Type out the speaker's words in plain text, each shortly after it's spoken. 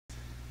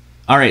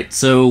All right,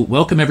 so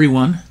welcome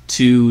everyone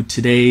to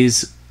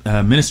today's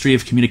Ministry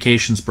of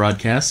Communications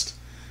broadcast.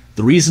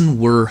 The reason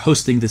we're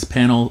hosting this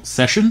panel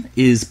session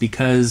is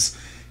because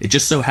it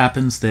just so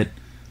happens that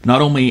not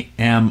only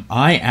am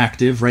I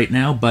active right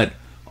now, but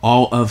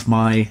all of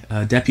my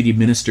deputy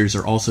ministers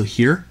are also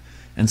here.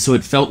 And so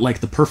it felt like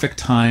the perfect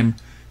time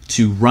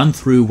to run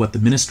through what the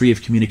Ministry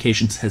of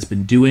Communications has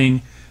been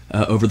doing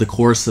over the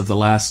course of the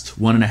last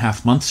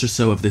 1.5 months or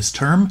so of this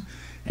term,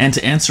 and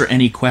to answer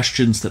any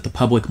questions that the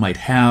public might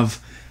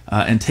have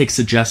and take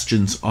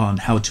suggestions on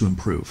how to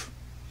improve.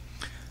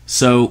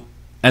 So,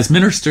 as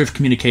Minister of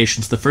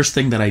Communications, the first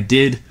thing that I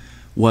did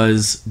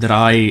was that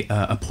I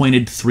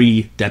appointed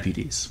 3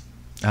 deputies.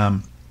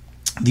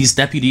 These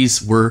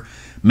deputies were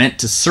meant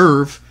to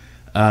serve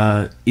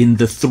in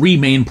the 3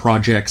 main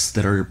projects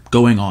that are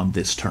going on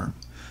this term.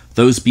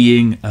 Those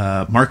being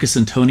Marcus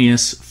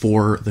Antonius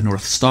for the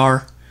North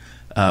Star,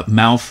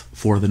 Mouth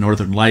for the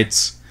Northern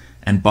Lights,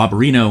 and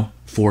Barberino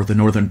for the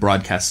Northern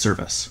Broadcast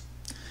Service.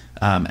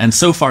 And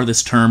so far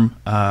this term,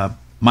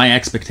 my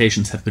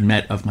expectations have been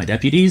met of my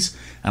deputies,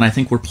 and I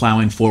think we're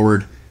plowing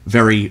forward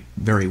very,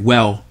 very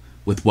well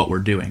with what we're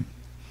doing.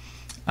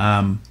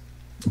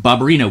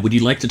 Barberino, would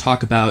you like to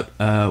talk about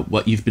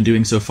what you've been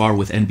doing so far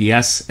with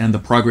NBS and the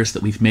progress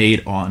that we've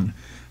made on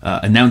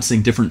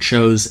announcing different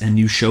shows and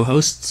new show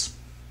hosts?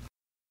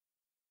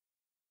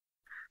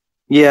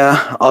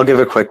 Yeah, I'll give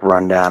a quick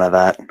rundown of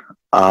that.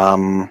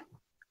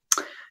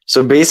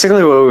 So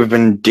basically what we've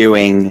been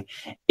doing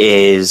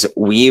is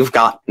we've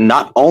got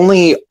not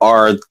only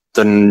are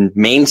the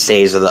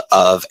mainstays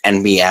of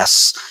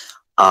NBS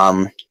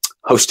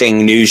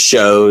hosting news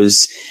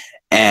shows,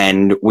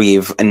 and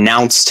we've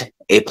announced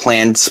a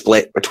planned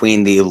split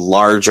between the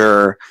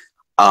larger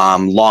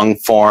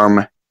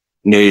long-form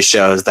news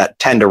shows that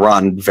tend to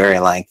run very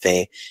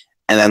lengthy,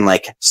 and then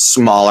like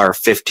smaller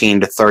 15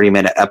 to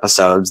 30-minute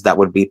episodes that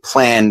would be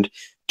planned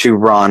to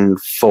run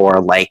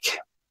for like,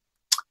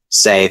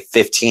 say,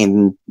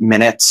 15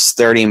 minutes,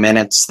 30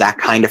 minutes, that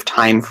kind of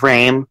time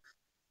frame.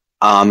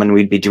 And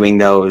we'd be doing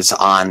those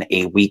on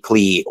a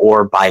weekly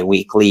or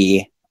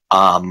bi-weekly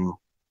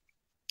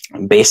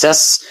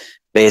basis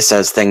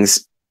as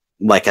things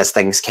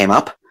came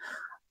up.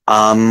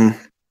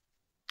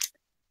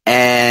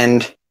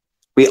 And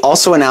we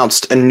also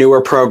announced a newer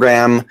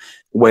program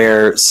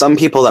where some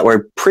people that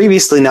were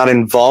previously not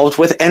involved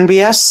with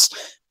NBS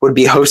would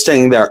be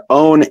hosting their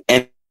own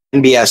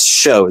NBS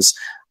shows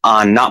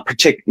on not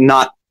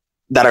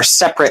that are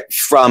separate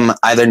from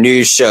either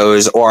news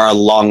shows or our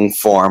long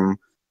form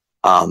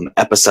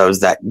episodes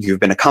that you've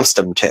been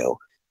accustomed to.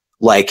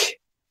 Like,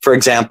 for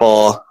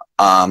example,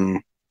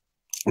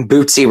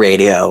 Bootsy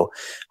Radio,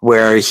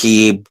 where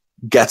he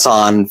gets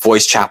on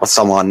voice chat with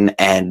someone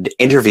and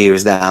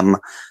interviews them,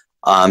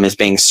 is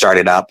being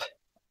started up,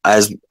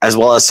 as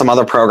well as some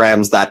other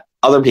programs that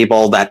other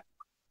people that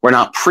were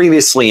not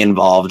previously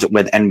involved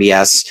with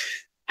NBS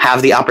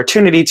have the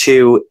opportunity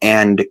to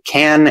and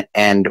can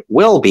and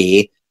will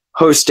be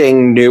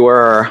hosting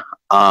newer,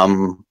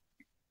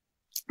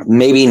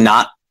 maybe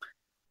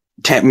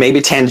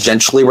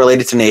tangentially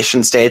related to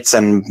nation states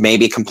and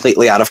maybe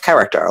completely out of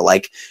character.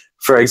 Like,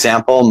 for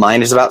example,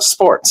 mine is about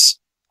sports.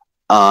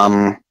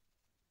 And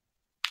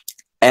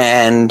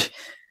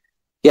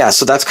yeah,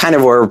 so that's kind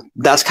of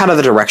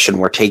the direction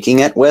we're taking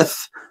it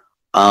with.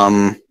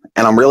 And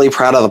I'm really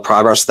proud of the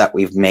progress that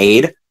we've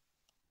made.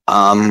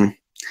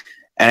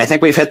 And I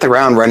think we've hit the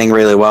ground running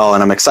really well,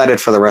 and I'm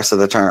excited for the rest of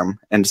the term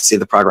and to see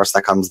the progress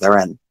that comes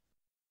therein.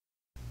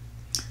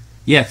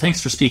 Yeah, thanks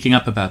for speaking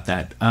up about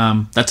that.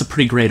 That's a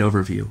pretty great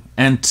overview.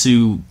 And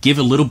to give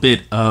a little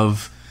bit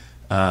of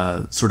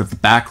sort of the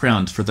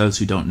background for those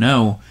who don't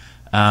know,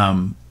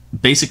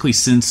 basically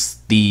since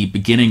the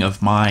beginning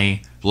of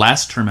my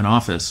last term in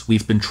office,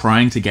 we've been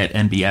trying to get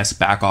NBS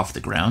back off the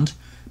ground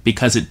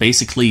because it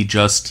basically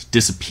just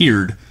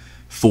disappeared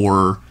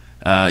for,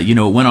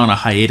 it went on a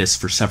hiatus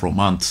for several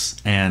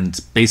months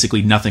and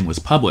basically nothing was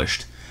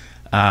published.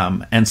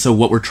 And so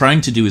what we're trying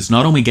to do is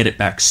not only get it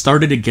back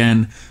started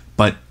again,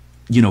 but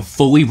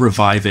fully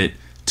revive it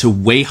to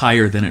way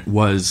higher than it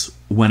was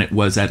when it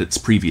was at its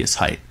previous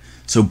height.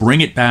 So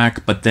bring it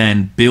back, but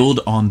then build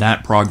on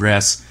that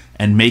progress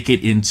and make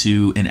it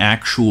into an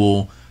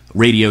actual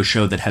radio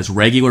show that has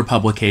regular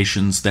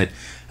publications that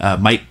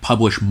might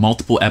publish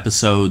multiple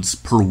episodes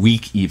per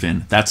week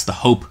even. That's the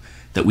hope,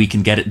 that we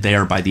can get it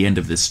there by the end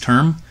of this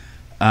term,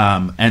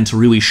 and to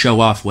really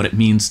show off what it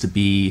means to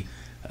be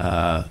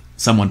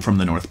someone from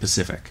the North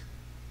Pacific.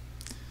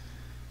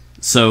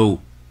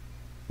 So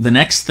the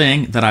next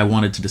thing that I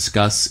wanted to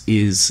discuss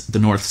is the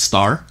North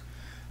Star.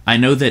 I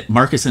know that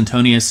Marcus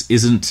Antonius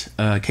isn't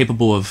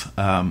capable of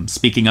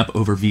speaking up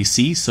over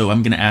VC, so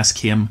I'm going to ask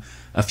him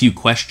a few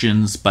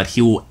questions, but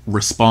he will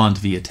respond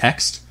via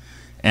text,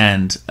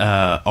 and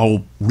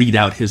I'll read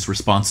out his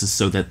responses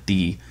so that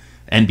the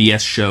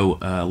NBS show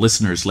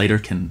listeners later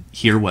can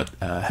hear what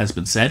has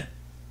been said.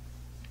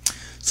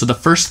 So the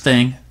first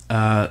thing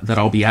that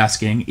I'll be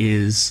asking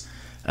is,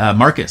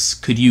 Marcus,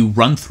 could you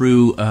run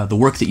through the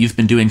work that you've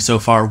been doing so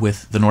far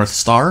with the North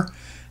Star,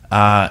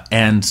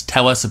 and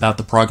tell us about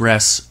the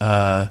progress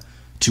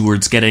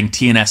towards getting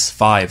TNS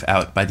 5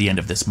 out by the end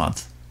of this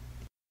month.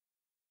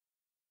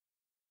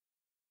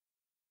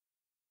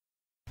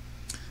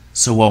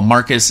 So while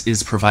Marcus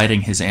is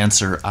providing his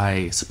answer,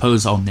 I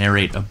suppose I'll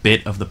narrate a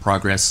bit of the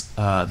progress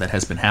that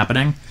has been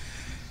happening,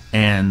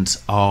 and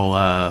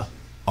I'll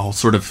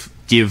sort of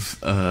give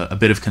a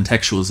bit of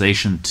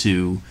contextualization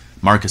to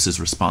Marcus's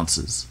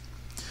responses.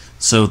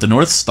 So the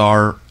North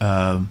Star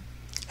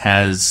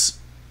has,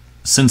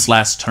 since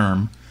last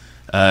term,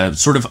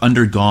 sort of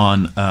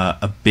undergone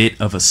a bit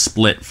of a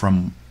split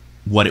from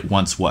what it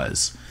once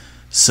was.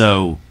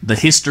 So the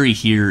history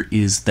here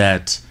is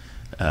that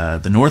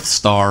the North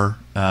Star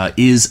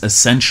is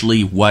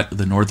essentially what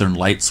the Northern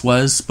Lights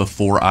was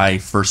before I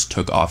first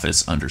took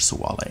office under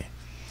Sawale.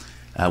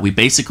 We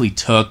basically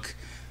took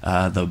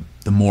the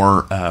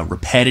more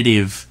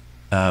repetitive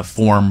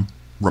form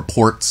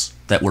reports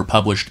that were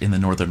published in the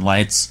Northern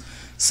Lights,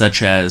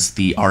 such as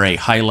the RA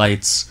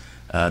highlights,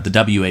 the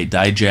WA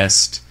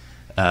digest,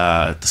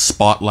 the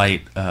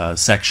spotlight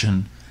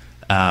section,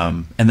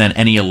 and then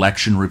any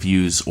election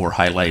reviews or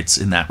highlights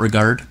in that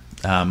regard,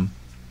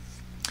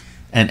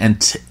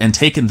 and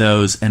taken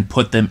those and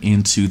put them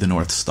into the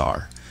North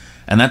Star.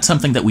 And that's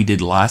something that we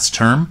did last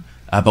term,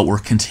 but we're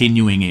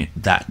continuing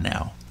that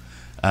now.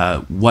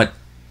 What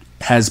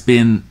has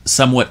been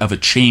somewhat of a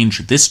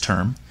change this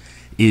term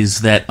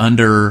is that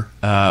under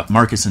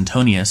Marcus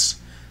Antonius,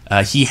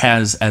 he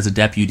has, as a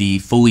deputy,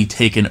 fully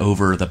taken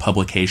over the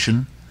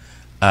publication,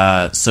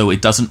 so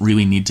it doesn't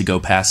really need to go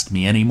past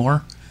me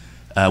anymore,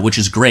 which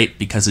is great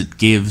because it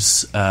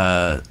gives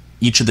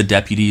each of the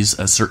deputies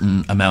a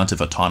certain amount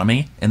of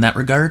autonomy in that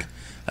regard.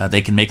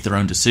 They can make their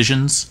own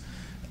decisions,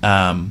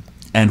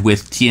 and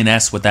with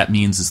TNS, what that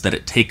means is that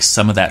it takes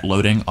some of that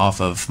loading off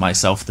of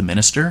myself, the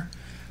minister,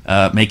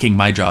 making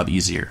my job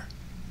easier.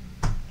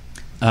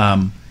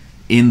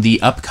 In the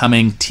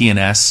upcoming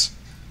TNS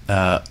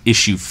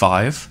issue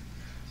 5,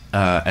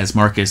 as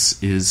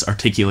Marcus is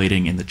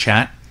articulating in the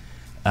chat,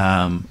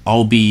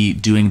 I'll be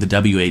doing the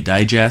WA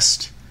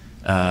digest.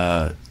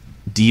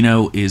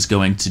 Dino is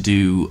going to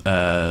do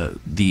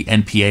the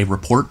NPA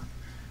report,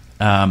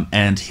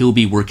 and he'll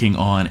be working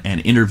on an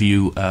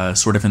interview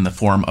sort of in the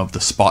form of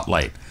the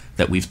spotlight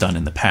that we've done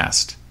in the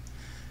past.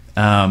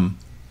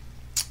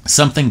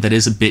 Something that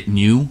is a bit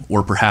new,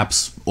 or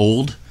perhaps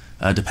old,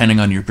 depending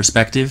on your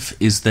perspective,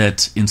 is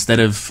that instead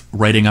of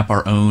writing up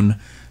our own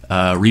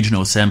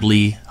regional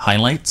assembly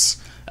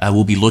highlights,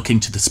 we'll be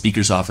looking to the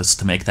Speaker's office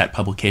to make that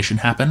publication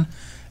happen,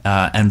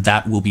 and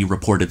that will be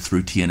reported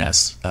through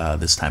TNS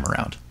this time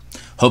around.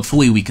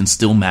 Hopefully we can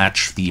still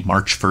match the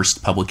March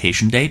 1st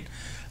publication date,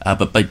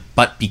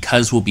 but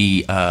because we'll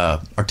be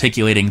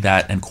articulating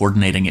that and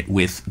coordinating it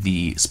with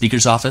the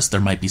Speaker's office,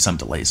 there might be some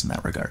delays in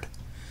that regard.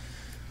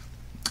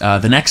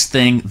 The next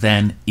thing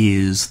then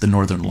is the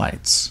Northern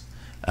Lights.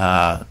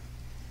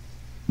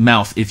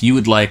 Mouth, if you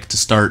would like to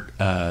start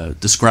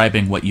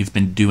describing what you've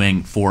been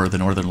doing for the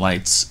Northern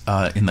Lights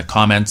in the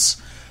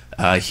comments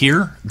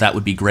here, that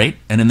would be great.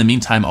 And in the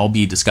meantime, I'll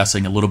be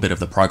discussing a little bit of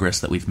the progress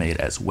that we've made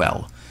as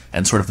well,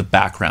 and sort of the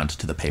background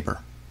to the paper.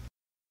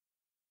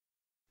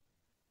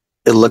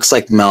 It looks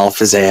like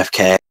Melf is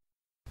AFK.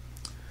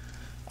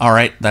 All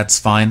right, that's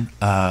fine.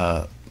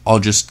 I'll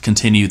just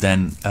continue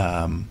then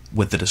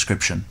with the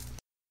description.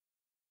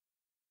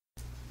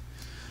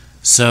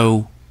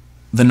 So,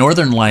 the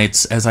Northern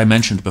Lights, as I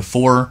mentioned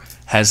before,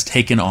 has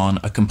taken on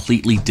a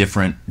completely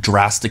different,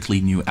 drastically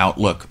new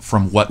outlook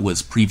from what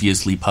was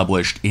previously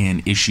published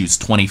in issues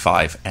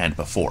 25 and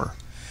before.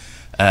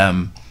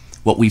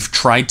 What we've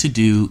tried to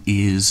do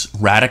is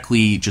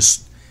radically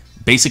just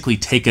basically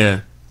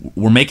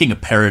we're making a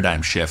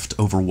paradigm shift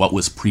over what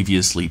was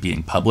previously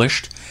being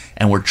published,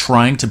 and we're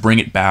trying to bring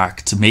it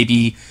back to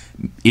maybe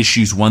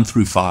issues 1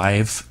 through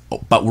 5,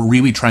 but we're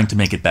really trying to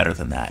make it better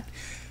than that,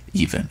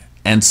 even.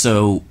 And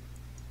so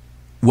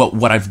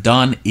what I've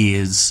done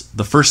is,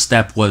 the first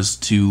step was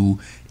to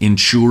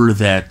ensure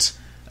that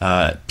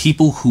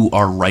people who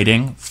are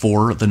writing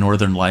for the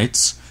Northern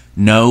Lights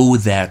know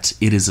that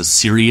it is a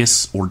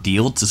serious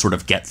ordeal to sort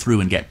of get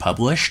through and get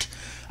published.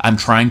 I'm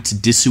trying to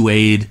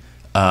dissuade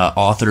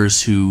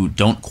authors who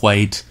don't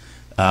quite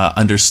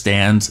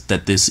understand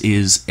that this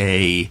is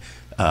a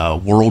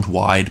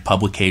worldwide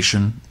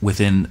publication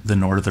within the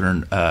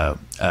northern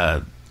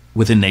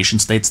within nation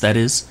states, that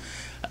is,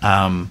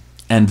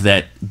 and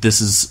that this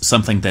is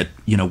something that,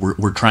 you know,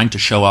 we're trying to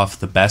show off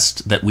the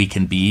best that we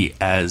can be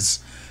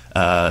as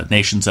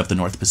nations of the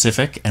North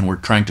Pacific, and we're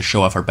trying to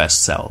show off our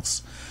best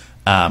selves.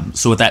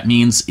 So what that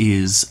means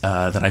is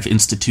that I've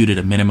instituted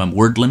a minimum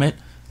word limit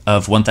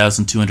of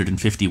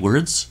 1,250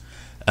 words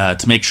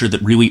to make sure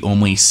that really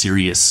only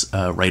serious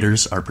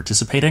writers are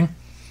participating.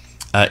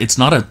 It's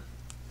not a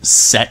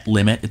set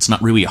limit. It's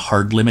not really a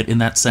hard limit in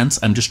that sense.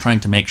 I'm just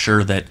trying to make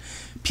sure that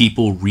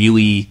people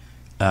really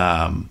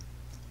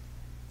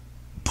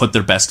put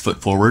their best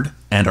foot forward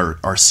and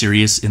are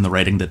serious in the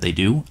writing that they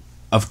do.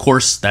 Of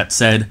course, that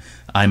said,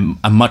 I'm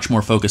much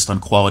more focused on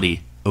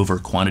quality over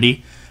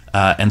quantity.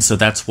 And so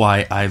that's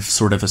why I've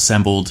sort of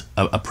assembled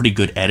a pretty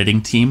good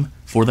editing team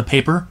for the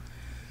paper.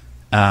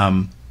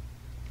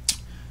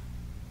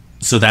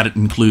 So that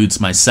includes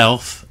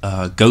myself.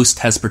 Ghost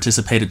has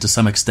participated to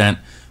some extent.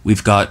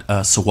 We've got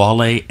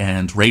Sawale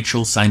and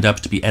Rachel signed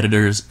up to be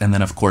editors, and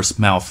then, of course,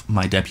 Malf,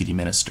 my deputy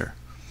minister.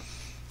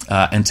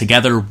 And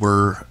together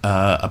we're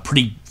a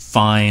pretty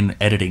fine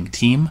editing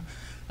team.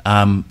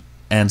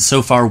 And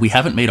so far we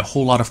haven't made a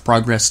whole lot of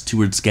progress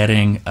towards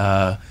getting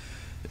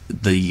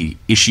the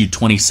issue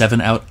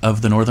 27 out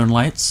of the Northern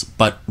Lights,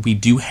 but we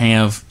do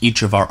have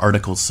each of our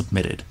articles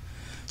submitted.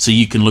 So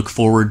you can look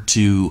forward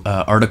to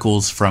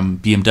articles from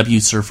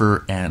BMW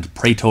Surfer and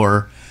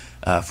Praetor,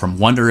 from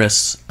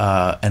Wondrous,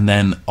 and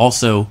then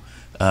also,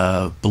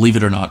 believe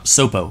it or not,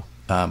 Sopo,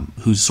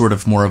 who's sort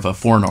of more of a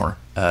foreigner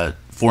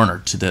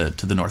to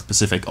the North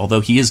Pacific,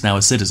 although he is now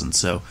a citizen,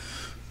 so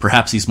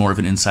perhaps he's more of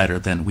an insider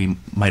than we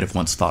might have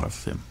once thought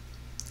of him.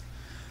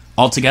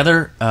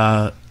 Altogether,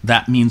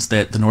 that means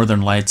that the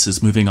Northern Lights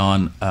is moving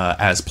on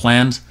as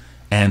planned,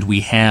 and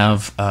we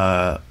have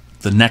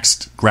the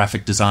next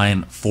graphic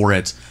design for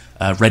it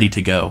ready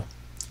to go.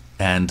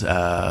 And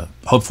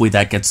hopefully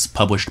that gets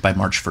published by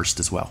March 1st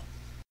as well.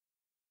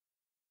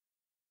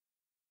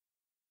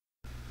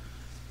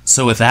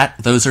 So with that,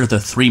 those are the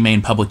three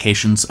main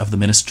publications of the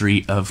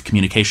Ministry of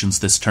Communications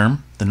this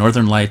term: the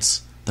Northern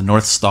Lights, the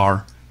North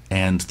Star,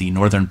 and the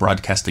Northern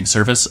Broadcasting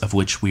Service, of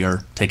which we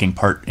are taking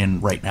part in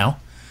right now.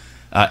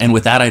 And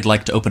with that, I'd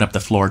like to open up the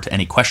floor to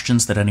any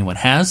questions that anyone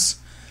has,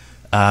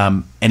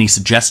 any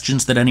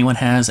suggestions that anyone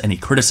has, any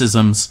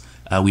criticisms.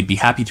 We'd be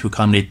happy to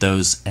accommodate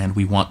those, and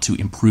we want to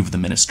improve the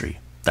ministry.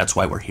 That's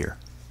why we're here.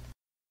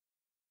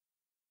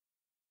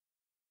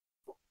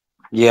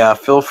 Yeah,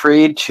 feel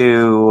free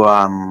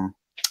to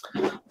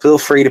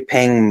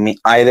ping me,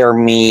 either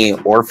me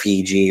or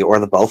Fiji, or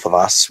the both of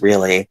us,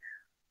 really,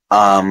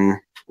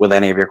 with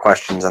any of your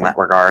questions in that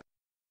regard.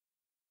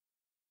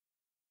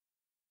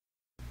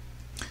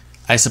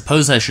 I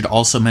suppose I should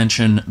also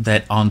mention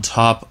that on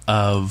top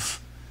of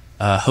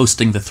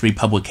hosting the three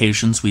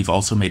publications, we've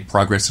also made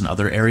progress in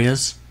other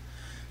areas.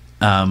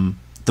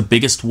 The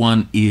biggest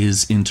one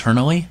is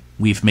internally.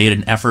 We've made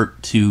an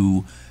effort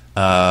to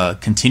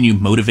continue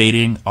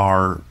motivating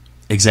our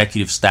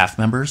executive staff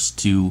members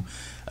to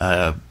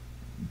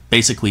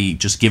basically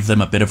just give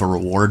them a bit of a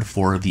reward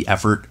for the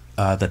effort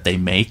that they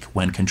make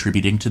when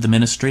contributing to the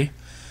ministry.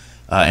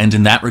 And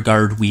in that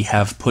regard, we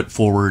have put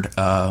forward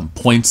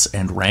points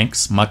and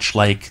ranks, much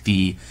like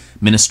the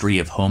Ministry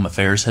of Home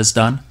Affairs has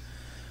done.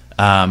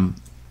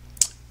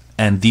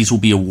 And these will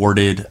be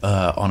awarded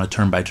on a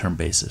term-by-term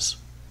basis.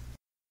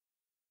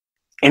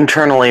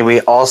 Internally,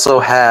 we also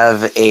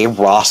have a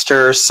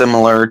roster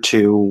similar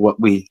to what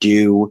we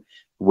do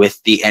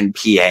with the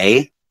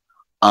NPA,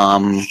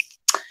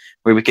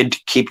 where we could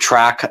keep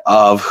track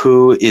of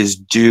who is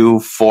due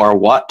for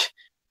what,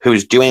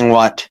 who's doing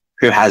what,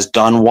 who has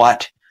done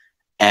what,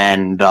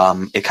 and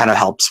it kind of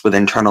helps with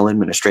internal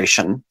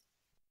administration.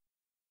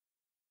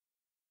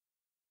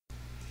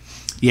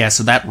 Yeah,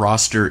 so that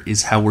roster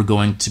is how we're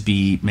going to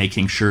be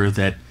making sure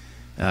that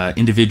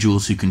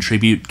individuals who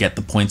contribute get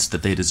the points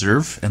that they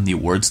deserve and the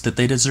awards that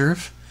they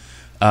deserve.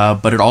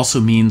 But it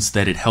also means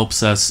that it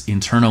helps us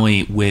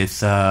internally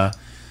with,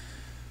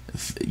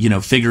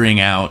 figuring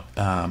out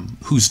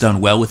who's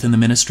done well within the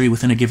ministry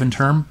within a given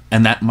term,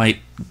 and that might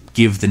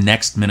give the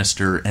next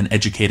minister an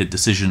educated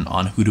decision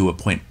on who to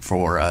appoint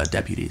for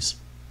deputies.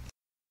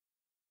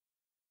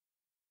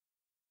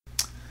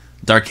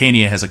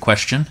 Darkania has a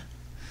question.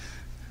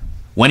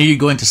 When are you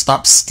going to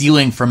stop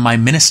stealing from my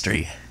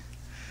ministry?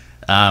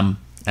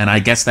 And I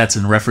guess that's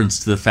in reference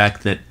to the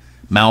fact that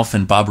Malf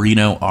and Bob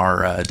Reno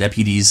are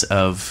deputies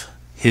of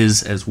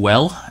his as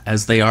well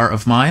as they are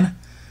of mine.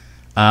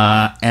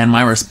 And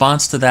my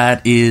response to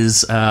that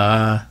is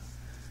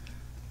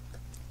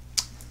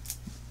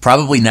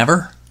probably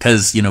never,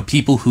 because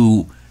people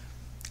who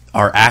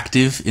are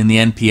active in the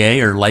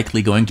NPA are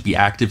likely going to be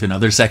active in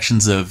other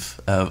sections of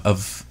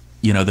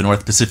the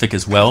North Pacific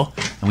as well,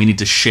 and we need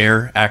to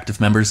share active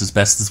members as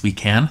best as we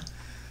can.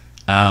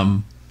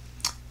 And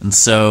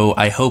so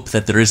I hope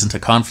that there isn't a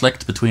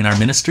conflict between our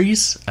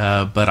ministries,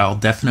 but I'll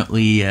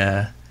definitely,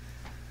 there's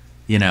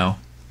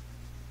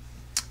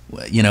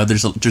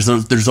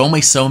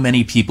only so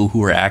many people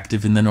who are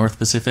active in the North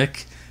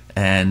Pacific,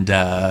 and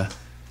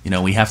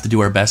we have to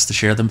do our best to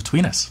share them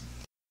between us.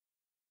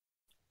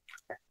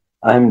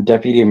 I'm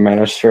Deputy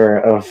Minister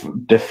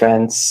of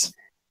Defense,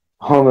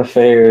 Home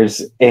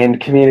Affairs, and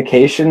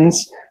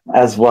Communications,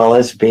 as well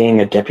as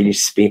being a Deputy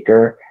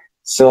Speaker.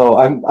 So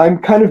I'm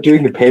kind of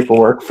doing the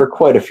paperwork for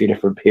quite a few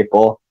different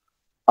people.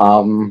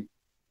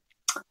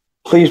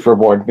 Please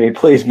reward me.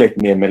 Please make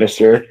me a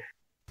minister.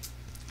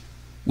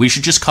 We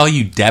should just call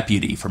you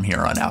deputy from here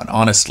on out,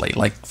 honestly.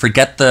 Like,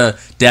 forget the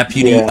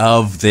deputy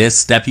of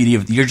this, deputy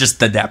of... You're just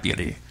the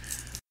deputy.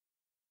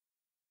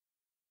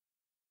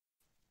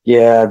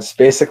 Yeah, it's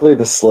basically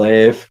the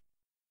slave.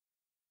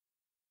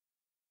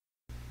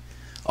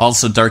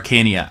 Also,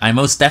 Darkania, I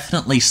most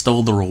definitely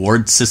stole the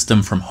reward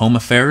system from Home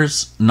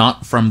Affairs,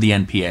 not from the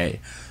NPA.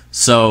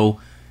 So,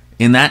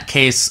 In that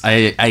case,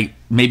 I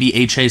maybe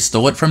HA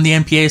stole it from the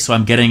NPA, so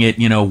I'm getting it,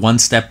 one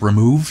step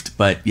removed.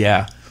 But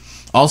yeah.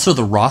 Also,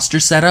 the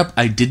roster setup,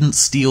 I didn't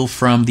steal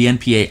from the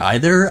NPA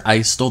either.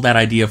 I stole that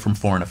idea from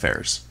Foreign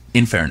Affairs,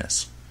 in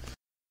fairness.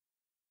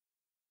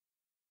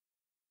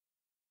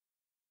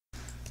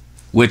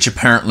 Which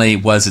apparently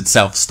was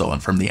itself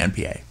stolen from the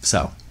NPA.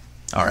 So,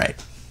 all right.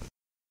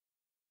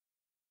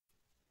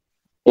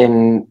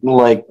 In,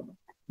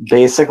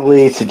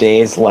 basically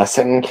today's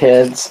lesson,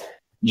 kids,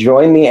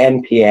 join the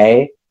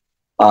NPA,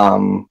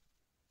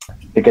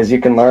 because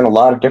you can learn a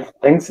lot of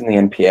different things in the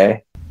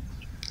NPA.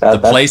 The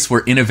place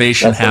where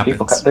innovation happens. Where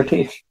people cut their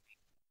teeth.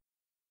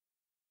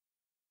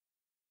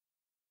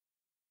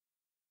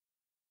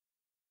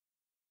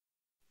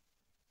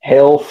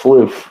 Hail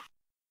Floof.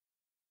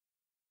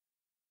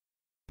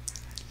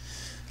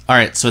 All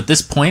right, so at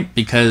this point,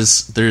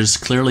 because there's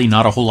clearly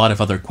not a whole lot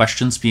of other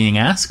questions being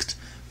asked,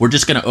 we're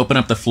just going to open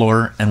up the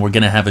floor and we're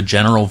going to have a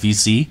general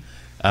VC,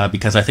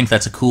 because I think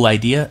that's a cool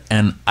idea,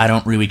 and I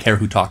don't really care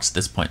who talks at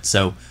this point.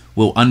 So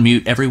we'll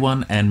unmute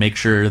everyone and make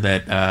sure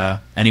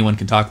that anyone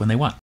can talk when they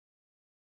want.